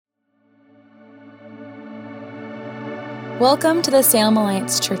Welcome to the Salem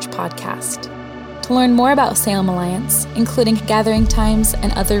Alliance Church podcast. To learn more about Salem Alliance, including gathering times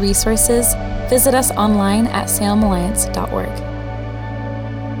and other resources, visit us online at salemalliance.org.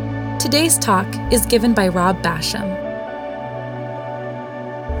 Today's talk is given by Rob Basham.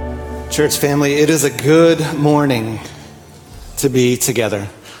 Church family, it is a good morning to be together.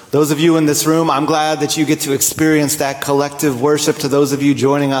 Those of you in this room, I'm glad that you get to experience that collective worship. To those of you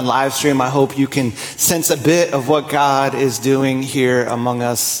joining on live stream, I hope you can sense a bit of what God is doing here among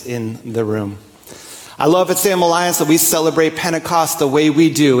us in the room. I love at Salem Alliance that we celebrate Pentecost the way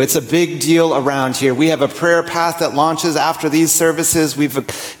we do. It's a big deal around here. We have a prayer path that launches after these services.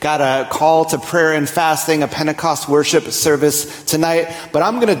 We've got a call to prayer and fasting, a Pentecost worship service tonight. But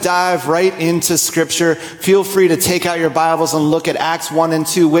I'm going to dive right into Scripture. Feel free to take out your Bibles and look at Acts 1 and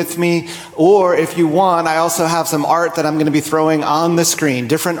 2 with me. Or if you want, I also have some art that I'm going to be throwing on the screen.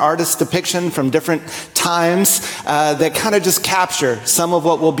 Different artist depiction from different times that kind of just capture some of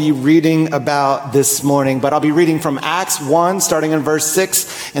what we'll be reading about this morning. But I'll be reading from Acts 1, starting in verse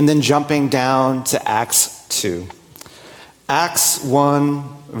 6, and then jumping down to Acts 2. Acts 1,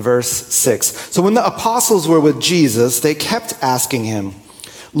 verse 6. So when the apostles were with Jesus, they kept asking him,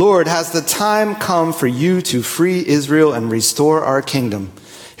 "Lord, has the time come for you to free Israel and restore our kingdom?"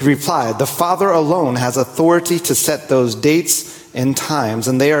 He replied, "The Father alone has authority to set those dates and times,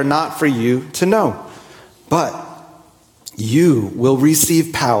 and they are not for you to know. But you will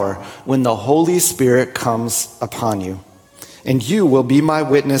receive power when the Holy Spirit comes upon you. And you will be my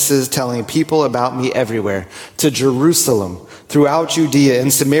witnesses, telling people about me everywhere, to Jerusalem, throughout Judea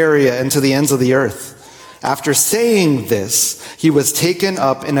and Samaria, and to the ends of the earth." After saying this, he was taken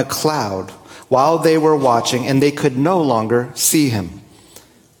up in a cloud while they were watching, and they could no longer see him.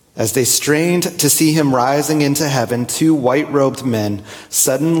 As they strained to see him rising into heaven, two white-robed men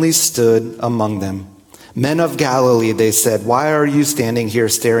suddenly stood among them. "Men of Galilee," they said, "why are you standing here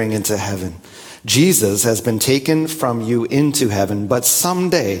staring into heaven? Jesus has been taken from you into heaven, but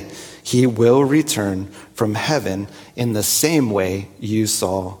someday he will return from heaven in the same way you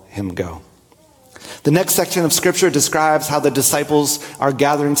saw him go." The next section of Scripture describes how the disciples are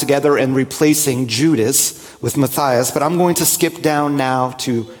gathering together and replacing Judas with Matthias, but I'm going to skip down now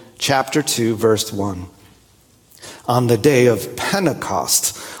to chapter 2, verse 1. On the day of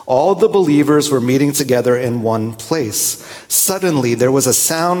Pentecost, all the believers were meeting together in one place. Suddenly, there was a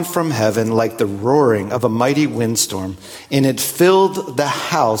sound from heaven like the roaring of a mighty windstorm, and it filled the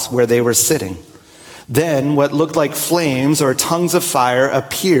house where they were sitting. Then what looked like flames or tongues of fire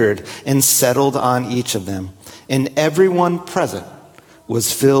appeared and settled on each of them. And everyone present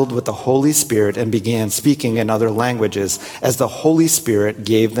was filled with the Holy Spirit and began speaking in other languages as the Holy Spirit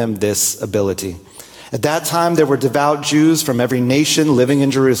gave them this ability. At that time, there were devout Jews from every nation living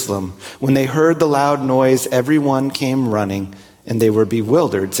in Jerusalem. When they heard the loud noise, everyone came running, and they were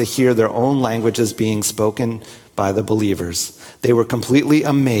bewildered to hear their own languages being spoken by the believers. They were completely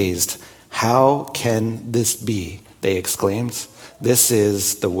amazed. "How can this be?" they exclaimed. This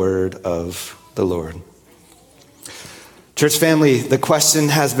is the word of the Lord. Church family, the question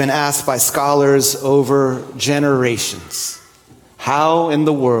has been asked by scholars over generations. How in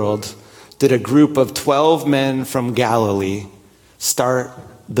the world did a group of 12 men from Galilee start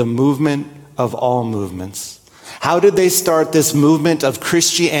the movement of all movements? How did they start this movement of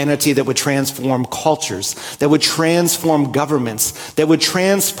Christianity that would transform cultures, that would transform governments, that would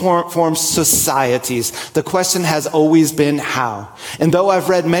transform societies? The question has always been how. And though I've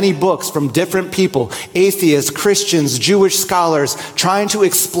read many books from different people, atheists, Christians, Jewish scholars, trying to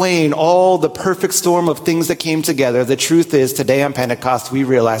explain all the perfect storm of things that came together, the truth is today on Pentecost we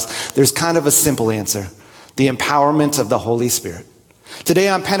realize there's kind of a simple answer: the empowerment of the Holy Spirit. Today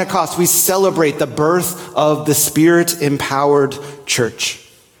on Pentecost, we celebrate the birth of the Spirit-empowered church.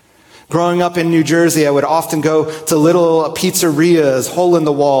 Growing up in New Jersey, I would often go to little pizzerias, hole in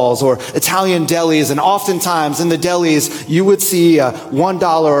the walls, or Italian delis, and oftentimes in the delis, you would see a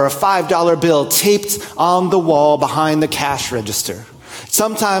 $1 or a $5 bill taped on the wall behind the cash register.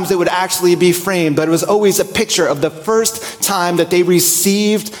 Sometimes it would actually be framed, but it was always a picture of the first time that they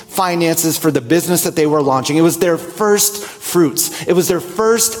received finances for the business that they were launching. It was their first fruits. It was their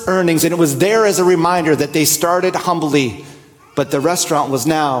first earnings, and it was there as a reminder that they started humbly, but the restaurant was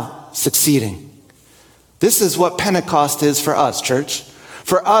now succeeding. This is what Pentecost is for us, church.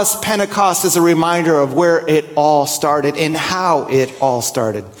 For us, Pentecost is a reminder of where it all started and how it all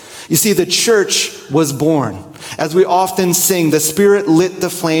started. You see, the church was born. As we often sing, the Spirit lit the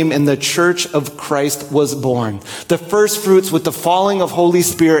flame and the church of Christ was born. The first fruits with the falling of Holy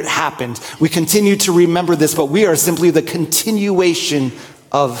Spirit happened. We continue to remember this, but we are simply the continuation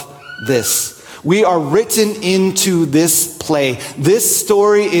of this. We are written into this play. This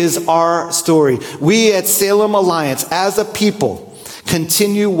story is our story. We at Salem Alliance, as a people,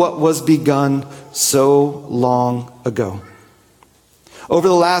 continue what was begun so long ago. Over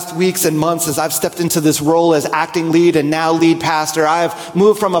the last weeks and months, as I've stepped into this role as acting lead and now lead pastor, I've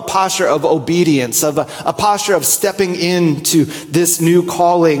moved from a posture of obedience, of a posture of stepping into this new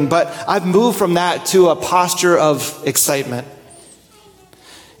calling, but I've moved from that to a posture of excitement.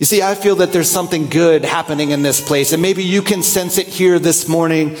 You see, I feel that there's something good happening in this place, and maybe you can sense it here this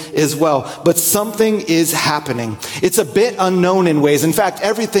morning as well, but something is happening. It's a bit unknown in ways. In fact,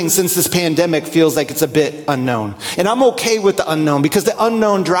 everything since this pandemic feels like it's a bit unknown. And I'm okay with the unknown because the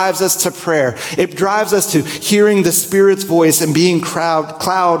unknown drives us to prayer. It drives us to hearing the Spirit's voice and being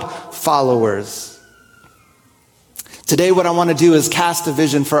cloud followers. Today, what I want to do is cast a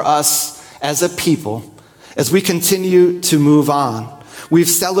vision for us as a people as we continue to move on. We've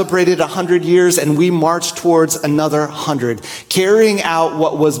celebrated 100 years and we march towards another 100, carrying out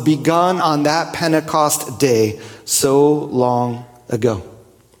what was begun on that Pentecost day so long ago.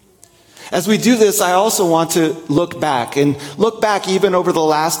 As we do this, I also want to look back even over the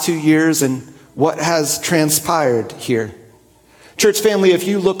last 2 years and what has transpired here. Church family, if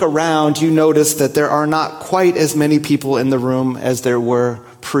you look around, you notice that there are not quite as many people in the room as there were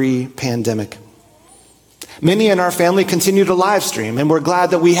pre-pandemic. Many in our family continue to live stream, and we're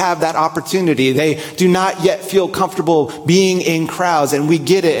glad that we have that opportunity. They do not yet feel comfortable being in crowds, and we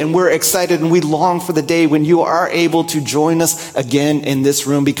get it, and we're excited, and we long for the day when you are able to join us again in this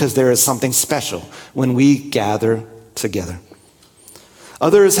room, because there is something special when we gather together.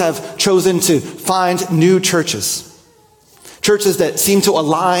 Others have chosen to find new churches that seem to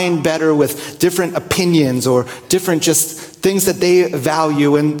align better with different opinions or different just things that they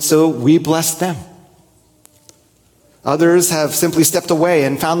value, and so we bless them. Others have simply stepped away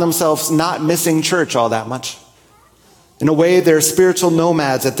and found themselves not missing church all that much. In a way, they're spiritual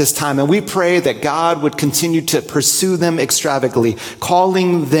nomads at this time, and we pray that God would continue to pursue them extravagantly,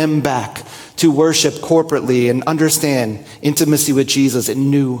 calling them back to worship corporately and understand intimacy with Jesus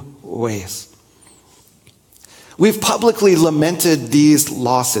in new ways. We've publicly lamented these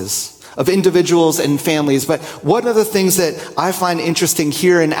losses of individuals and families. But one of the things that I find interesting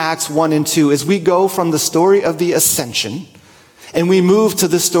here in Acts 1 and 2 is we go from the story of the ascension and we move to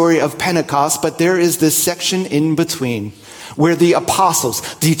the story of Pentecost, but there is this section in between where the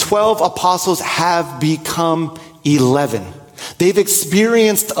 12 apostles have become 11. They've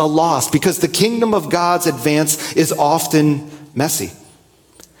experienced a loss because the kingdom of God's advance is often messy.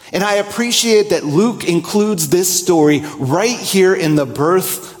 And I appreciate that Luke includes this story right here in the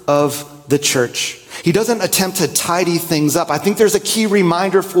birth of the church. He doesn't attempt to tidy things up. I think there's a key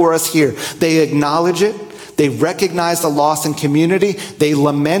reminder for us here. They acknowledge it. They recognize the loss in community. They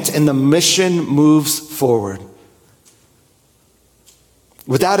lament, and the mission moves forward.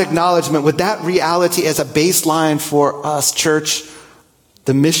 With that acknowledgement, with that reality as a baseline for us, church,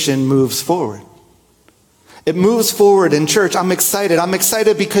 the mission moves forward. It moves forward in church. I'm excited. I'm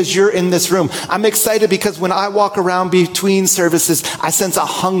excited because you're in this room. I'm excited because when I walk around between services, I sense a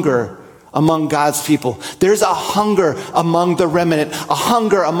hunger among God's people. There's a hunger among the remnant, a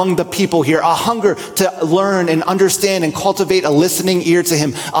hunger among the people here, a hunger to learn and understand and cultivate a listening ear to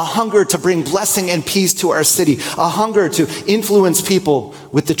Him, a hunger to bring blessing and peace to our city, a hunger to influence people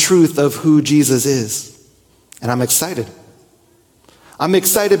with the truth of who Jesus is. And I'm excited. I'm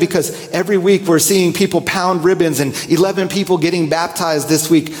excited because every week we're seeing people pound ribbons and 11 people getting baptized this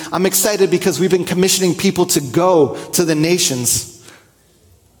week. I'm excited because we've been commissioning people to go to the nations.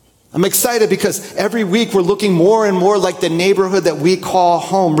 I'm excited because every week we're looking more and more like the neighborhood that we call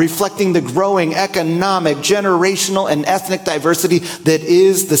home, reflecting the growing economic, generational, and ethnic diversity that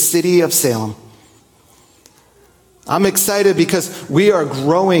is the city of Salem. I'm excited because we are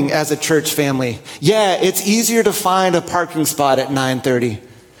growing as a church family. Yeah, it's easier to find a parking spot at 9:30.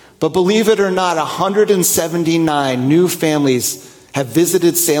 But believe it or not, 179 new families have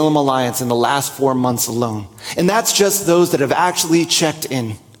visited Salem Alliance in the last 4 months alone. And that's just those that have actually checked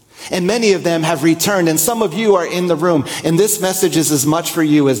in. And many of them have returned, and some of you are in the room. And this message is as much for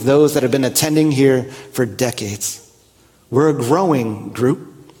you as those that have been attending here for decades. We're a growing group.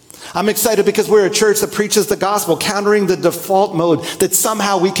 I'm excited because we're a church that preaches the gospel, countering the default mode that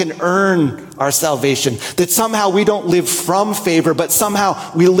somehow we can earn our salvation, that somehow we don't live from favor, but somehow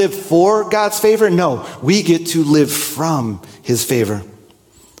we live for God's favor. No, we get to live from His favor.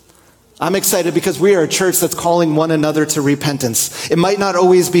 I'm excited because we are a church that's calling one another to repentance. It might not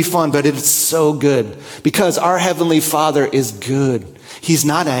always be fun, but it's so good because our Heavenly Father is good. He's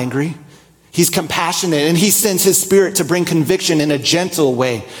not angry. He's compassionate, and he sends his Spirit to bring conviction in a gentle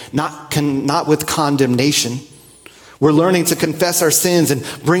way, not with condemnation. We're learning to confess our sins and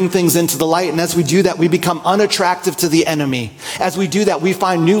bring things into the light. And as we do that, we become unattractive to the enemy. As we do that, we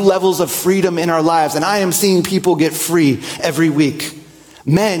find new levels of freedom in our lives. And I am seeing people get free every week.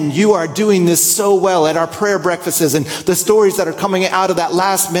 Men, you are doing this so well at our prayer breakfasts and the stories that are coming out of that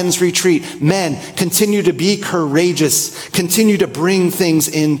last men's retreat. Men, continue to be courageous. Continue to bring things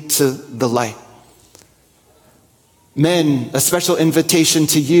into the light. Men, a special invitation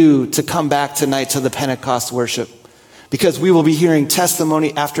to you to come back tonight to the Pentecost worship, because we will be hearing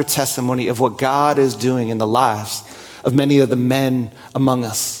testimony after testimony of what God is doing in the lives of many of the men among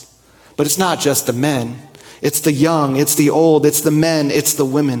us. But it's not just the men. It's the young, it's the old, it's the men, it's the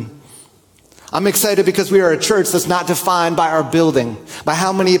women. I'm excited because we are a church that's not defined by our building, by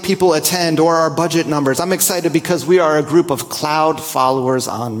how many people attend or our budget numbers. I'm excited because we are a group of cloud followers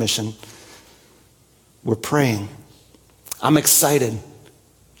on mission. We're praying. I'm excited.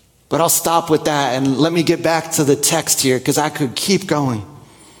 But I'll stop with that and let me get back to the text here, because I could keep going.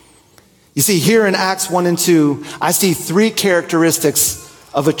 You see, here in Acts 1 and 2, I see three characteristics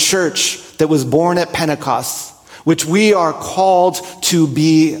of a church that was born at Pentecost, which we are called to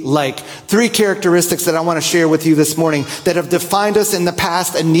be like. Three characteristics that I want to share with you this morning that have defined us in the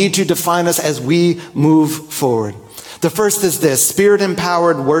past and need to define us as we move forward. The first is this: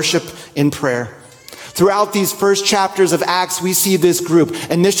 Spirit-empowered worship in prayer. Throughout these first chapters of Acts, we see this group,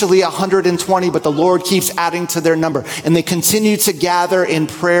 initially 120, but the Lord keeps adding to their number, and they continue to gather in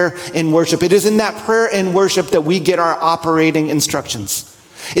prayer and worship. It is in that prayer and worship that we get our operating instructions.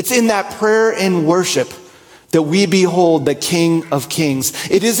 It's in that prayer and worship that we behold the King of Kings.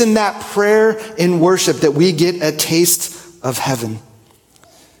 It is in that prayer and worship that we get a taste of heaven.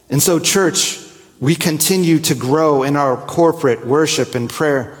 And so, church, we continue to grow in our corporate worship and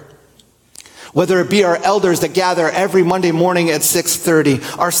prayer. Whether it be our elders that gather every Monday morning at 6:30,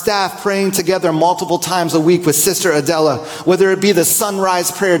 our staff praying together multiple times a week with Sister Adela, whether it be the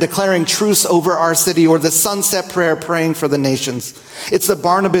sunrise prayer declaring truce over our city, or the sunset prayer praying for the nations. It's the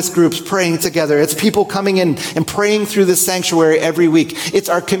Barnabas groups praying together. It's people coming in and praying through the sanctuary every week. It's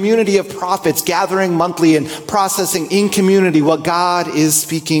our community of prophets gathering monthly and processing in community what God is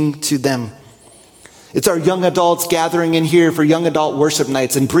speaking to them. It's our young adults gathering in here for young adult worship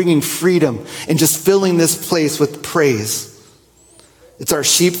nights and bringing freedom and just filling this place with praise. It's our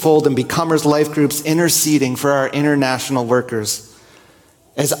sheepfold and becomers life groups interceding for our international workers.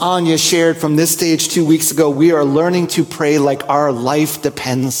 As Anya shared from this stage 2 weeks ago, we are learning to pray like our life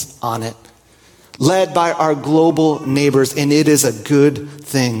depends on it, led by our global neighbors, and it is a good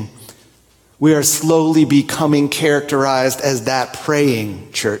thing. We are slowly becoming characterized as that praying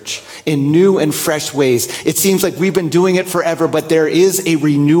church in new and fresh ways. It seems like we've been doing it forever, but there is a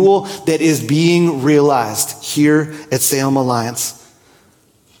renewal that is being realized here at Salem Alliance.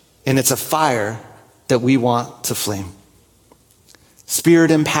 And it's a fire that we want to flame.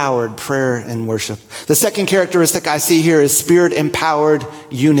 Spirit-empowered prayer and worship. The second characteristic I see here is Spirit-empowered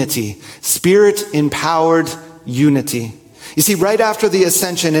unity. Spirit-empowered unity. You see, right after the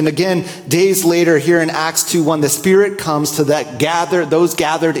ascension, and again, days later here in Acts 2:1, the Spirit comes to those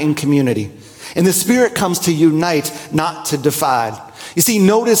gathered in community. And the Spirit comes to unite, not to divide. You see,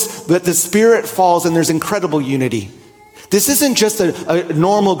 notice that the Spirit falls and there's incredible unity. This isn't just a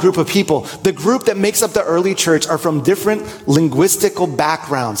normal group of people. The group that makes up the early church are from different linguistical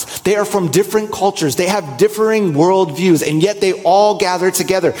backgrounds. They are from different cultures. They have differing worldviews, and yet they all gather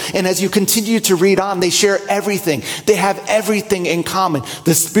together. And as you continue to read on, they share everything. They have everything in common.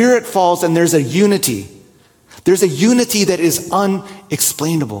 The Spirit falls and there's a unity. There's a unity that is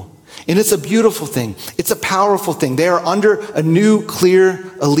unexplainable. And it's a beautiful thing. It's a powerful thing. They are under a new,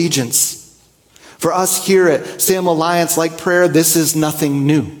 clear allegiance. For us here at Salem Alliance, like prayer, this is nothing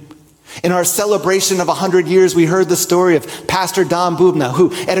new. In our celebration of 100 years, we heard the story of Pastor Don Bubna,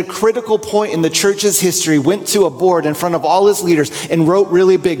 who at a critical point in the church's history went to a board in front of all his leaders and wrote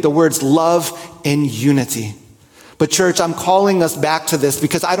really big the words love and unity. But church, I'm calling us back to this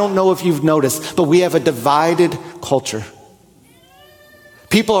because I don't know if you've noticed, but we have a divided culture.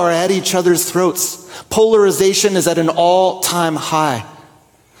 People are at each other's throats. Polarization is at an all-time high.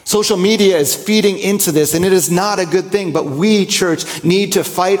 Social media is feeding into this, and it is not a good thing, but we, church, need to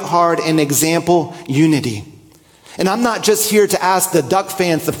fight hard and example unity. And I'm not just here to ask the Duck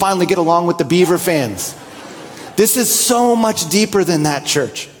fans to finally get along with the Beaver fans. This is so much deeper than that,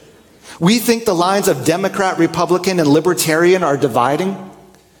 church. We think the lines of Democrat, Republican, and Libertarian are dividing.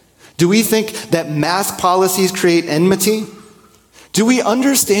 Do we think that mask policies create enmity? Do we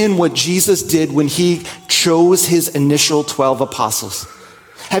understand what Jesus did when he chose his initial 12 apostles?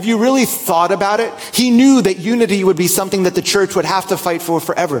 Have you really thought about it? He knew that unity would be something that the church would have to fight for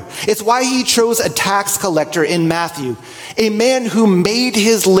forever. It's why he chose a tax collector in Matthew, a man who made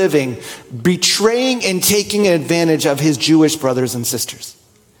his living betraying and taking advantage of his Jewish brothers and sisters.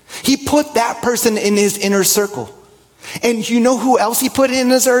 He put that person in his inner circle. And you know who else he put in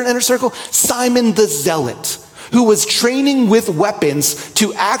his inner circle? Simon the Zealot, who was training with weapons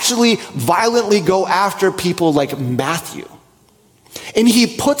to actually violently go after people like Matthew. And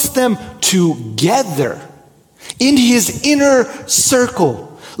he puts them together in his inner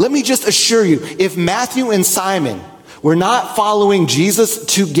circle. Let me just assure you, if Matthew and Simon were not following Jesus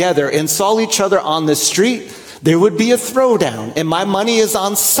together and saw each other on the street, there would be a throwdown, and my money is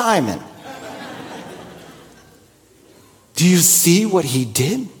on Simon. Do you see what he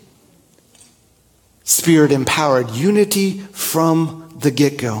did? Spirit-empowered unity from the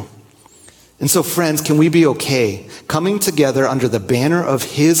get-go. And so, friends, can we be okay coming together under the banner of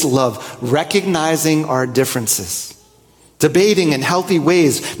his love, recognizing our differences, debating in healthy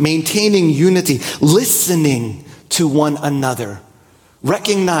ways, maintaining unity, listening to one another,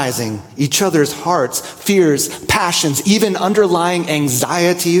 recognizing each other's hearts, fears, passions, even underlying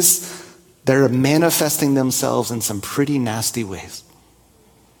anxieties that are manifesting themselves in some pretty nasty ways?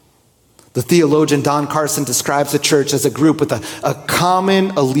 The theologian Don Carson describes the church as a group with a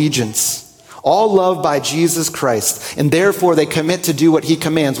common allegiance, all loved by Jesus Christ, and therefore they commit to do what he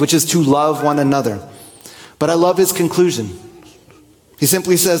commands, which is to love one another. But I love his conclusion. He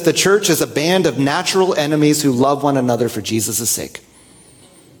simply says the church is a band of natural enemies who love one another for Jesus' sake.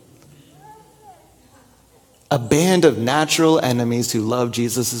 A band of natural enemies who love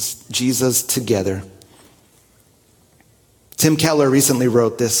Jesus together. Tim Keller recently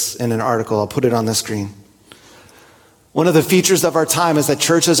wrote this in an article. I'll put it on the screen. One of the features of our time is that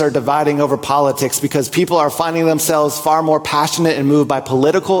churches are dividing over politics because people are finding themselves far more passionate and moved by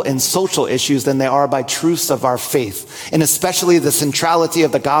political and social issues than they are by truths of our faith, and especially the centrality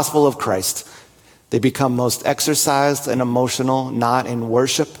of the gospel of Christ. They become most exercised and emotional, not in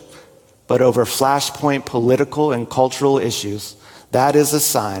worship, but over flashpoint political and cultural issues. That is a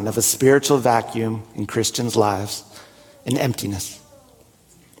sign of a spiritual vacuum in Christians' lives, an emptiness.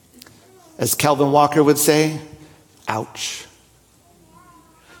 As Calvin Walker would say, ouch.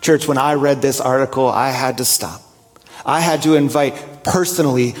 Church, when I read this article, I had to stop. I had to invite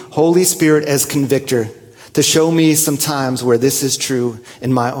personally Holy Spirit as convictor to show me some times where this is true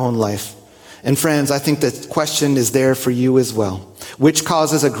in my own life. And friends, I think the question is there for you as well. Which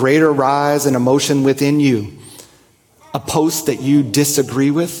causes a greater rise in emotion within you? A post that you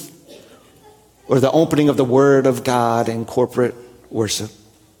disagree with, or the opening of the Word of God in corporate worship?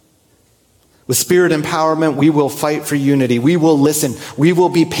 With spirit empowerment, we will fight for unity. We will listen. We will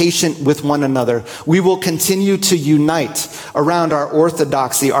be patient with one another. We will continue to unite around our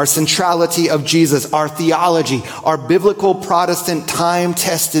orthodoxy, our centrality of Jesus, our theology, our biblical Protestant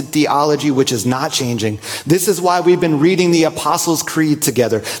time-tested theology, which is not changing. This is why we've been reading the Apostles' Creed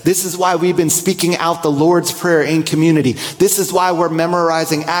together. This is why we've been speaking out the Lord's Prayer in community. This is why we're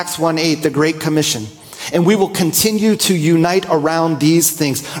memorizing Acts 1:8, the Great Commission. And we will continue to unite around these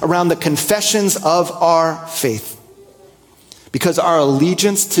things, around the confessions of our faith. Because our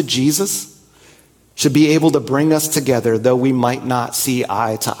allegiance to Jesus should be able to bring us together, though we might not see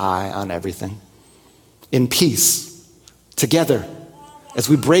eye to eye on everything. In peace, together, as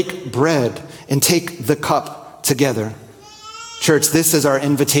we break bread and take the cup together. Church, this is our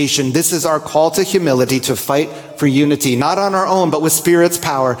invitation. This is our call to humility, to fight for unity, not on our own, but with Spirit's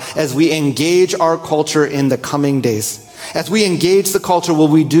power as we engage our culture in the coming days. As we engage the culture, will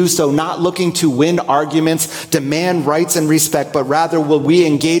we do so not looking to win arguments, demand rights and respect, but rather will we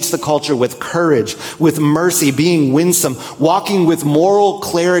engage the culture with courage, with mercy, being winsome, walking with moral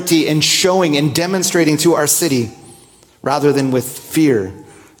clarity and showing and demonstrating to our city, rather than with fear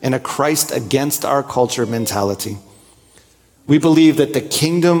and a Christ against our culture mentality. We believe that the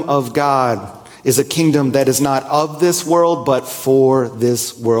kingdom of God is a kingdom that is not of this world, but for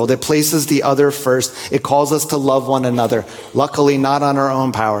this world. It places the other first. It calls us to love one another. Luckily, not on our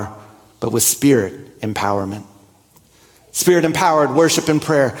own power, but with Spirit empowerment. Spirit-empowered worship and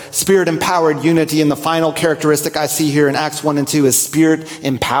prayer. Spirit-empowered unity. And the final characteristic I see here in Acts 1 and 2 is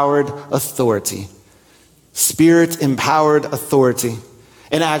Spirit-empowered authority. Spirit-empowered authority.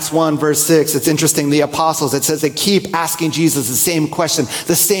 In Acts 1, verse 6, it's interesting, the apostles, it says they keep asking Jesus the same question,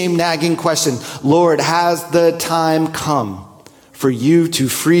 the same nagging question. Lord, has the time come for you to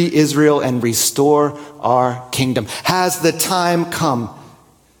free Israel and restore our kingdom? Has the time come?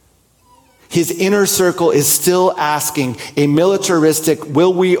 His inner circle is still asking a militaristic,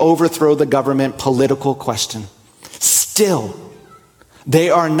 will we overthrow the government political question. Still. They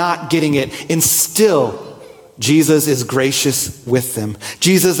are not getting it. And still, Jesus is gracious with them.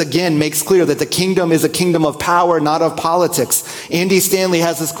 Jesus again makes clear that the kingdom is a kingdom of power, not of politics. Andy Stanley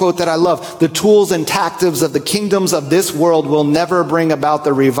has this quote that I love. The tools and tactics of the kingdoms of this world will never bring about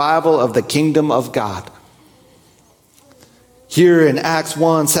the revival of the kingdom of God. Here in Acts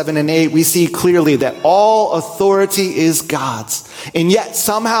 1, 7 and 8, we see clearly that all authority is God's. And yet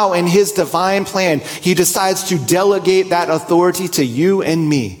somehow in his divine plan, he decides to delegate that authority to you and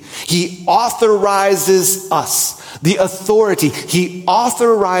me. He authorizes us, the authority. He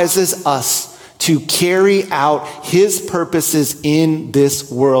authorizes us to carry out his purposes in this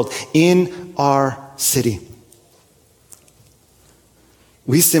world, in our city.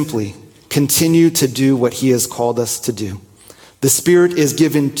 We simply continue to do what he has called us to do. The Spirit is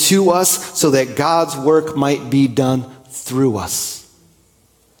given to us so that God's work might be done through us.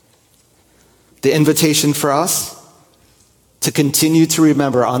 The invitation for us to continue to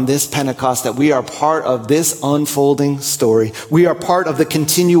remember on this Pentecost that we are part of this unfolding story. We are part of the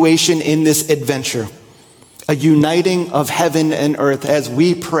continuation in this adventure, a uniting of heaven and earth as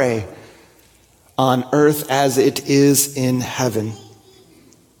we pray on earth as it is in heaven.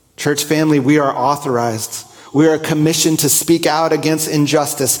 Church family, we are authorized. We are commissioned to speak out against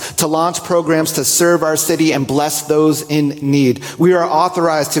injustice, to launch programs to serve our city and bless those in need. We are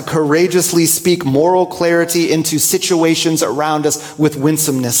authorized to courageously speak moral clarity into situations around us with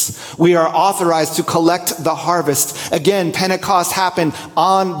winsomeness. We are authorized to collect the harvest. Again, Pentecost happened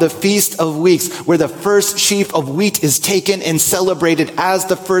on the Feast of Weeks, where the first sheaf of wheat is taken and celebrated as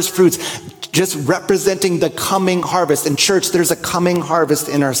the first fruits, just representing the coming harvest. In church, there's a coming harvest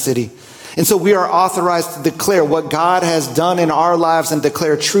in our city. And so we are authorized to declare what God has done in our lives and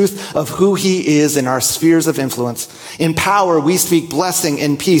declare truth of who he is in our spheres of influence. In power, we speak blessing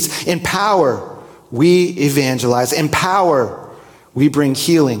and peace. In power, we evangelize. In power, we bring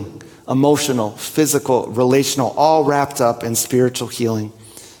healing, emotional, physical, relational, all wrapped up in spiritual healing.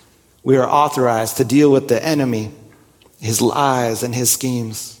 We are authorized to deal with the enemy, his lies and his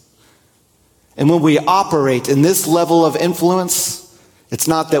schemes. And when we operate in this level of influence, it's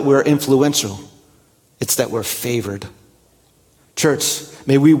not that we're influential, it's that we're favored. Church,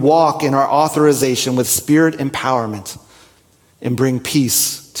 may we walk in our authorization with Spirit empowerment and bring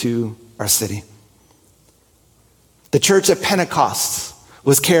peace to our city. The church at Pentecost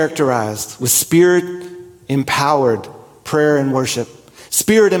was characterized with Spirit-empowered prayer and worship,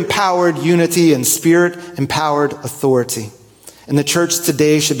 Spirit-empowered unity, and Spirit-empowered authority. And the church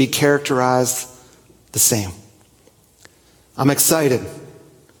today should be characterized the same. I'm excited.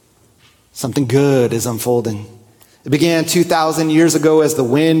 Something good is unfolding. It began 2,000 years ago as the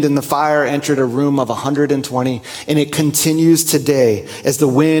wind and the fire entered a room of 120, and it continues today as the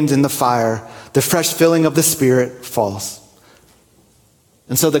wind and the fire, the fresh filling of the Spirit falls.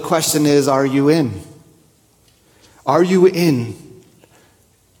 And so the question is, are you in? Are you in?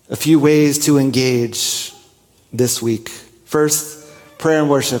 A few ways to engage this week. First, prayer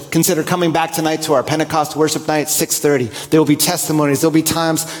and worship. Consider coming back tonight to our Pentecost worship night, 6:30. There will be testimonies. There will be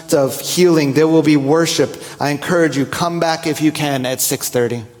times of healing. There will be worship. I encourage you, come back if you can at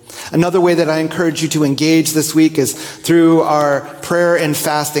 6:30. Another way that I encourage you to engage this week is through our prayer and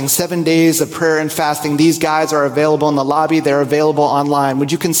fasting. 7 days of prayer and fasting. These guides are available in the lobby. They're available online.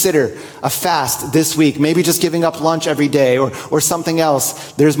 Would you consider a fast this week? Maybe just giving up lunch every day or something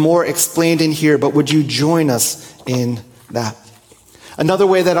else. There's more explained in here, but would you join us in that? Another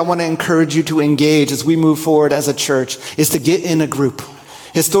way that I want to encourage you to engage as we move forward as a church is to get in a group.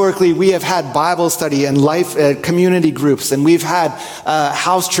 Historically, we have had Bible study and life community groups, and we've had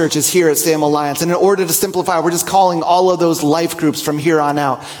house churches here at Salem Alliance. And in order to simplify, we're just calling all of those life groups from here on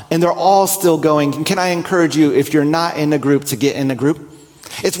out. And they're all still going. And can I encourage you, if you're not in a group, to get in a group?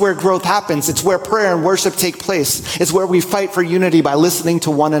 It's where growth happens. It's where prayer and worship take place. It's where we fight for unity by listening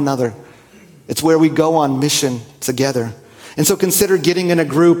to one another. It's where we go on mission together. And so consider getting in a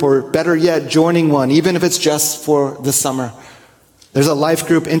group, or better yet, joining one, even if it's just for the summer. There's a life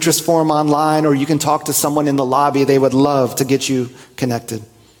group interest form online, or you can talk to someone in the lobby. They would love to get you connected.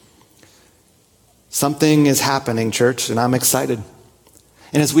 Something is happening, church, and I'm excited.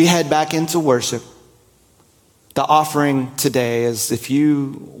 And as we head back into worship, the offering today is, if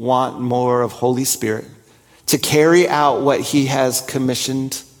you want more of Holy Spirit to carry out what he has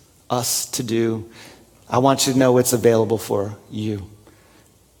commissioned us to do, I want you to know it's available for you.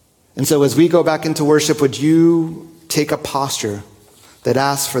 And so as we go back into worship, would you take a posture that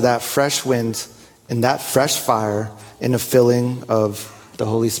asks for that fresh wind and that fresh fire and a filling of the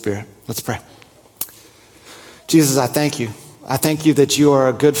Holy Spirit? Let's pray. Jesus, I thank you. I thank you that you are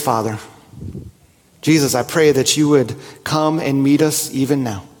a good Father. Jesus, I pray that you would come and meet us even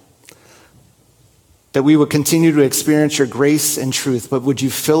now. That we would continue to experience your grace and truth, but would you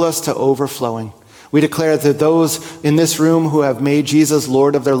fill us to overflowing? We declare that those in this room who have made Jesus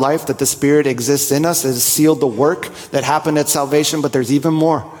Lord of their life, that the Spirit exists in us, has sealed the work that happened at salvation, but there's even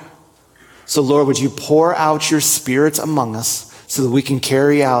more. So Lord, would you pour out your Spirit among us so that we can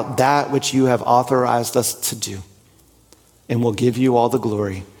carry out that which you have authorized us to do. And we'll give you all the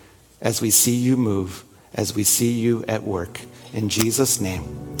glory as we see you move, as we see you at work. In Jesus' name,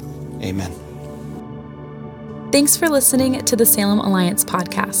 amen. Thanks for listening to the Salem Alliance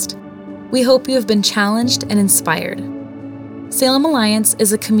podcast. We hope you have been challenged and inspired. Salem Alliance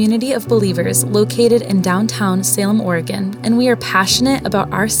is a community of believers located in downtown Salem, Oregon, and we are passionate about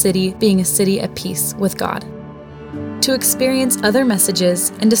our city being a city at peace with God. To experience other messages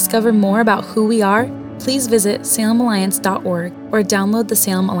and discover more about who we are, please visit salemalliance.org or download the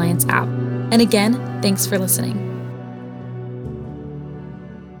Salem Alliance app. And again, thanks for listening.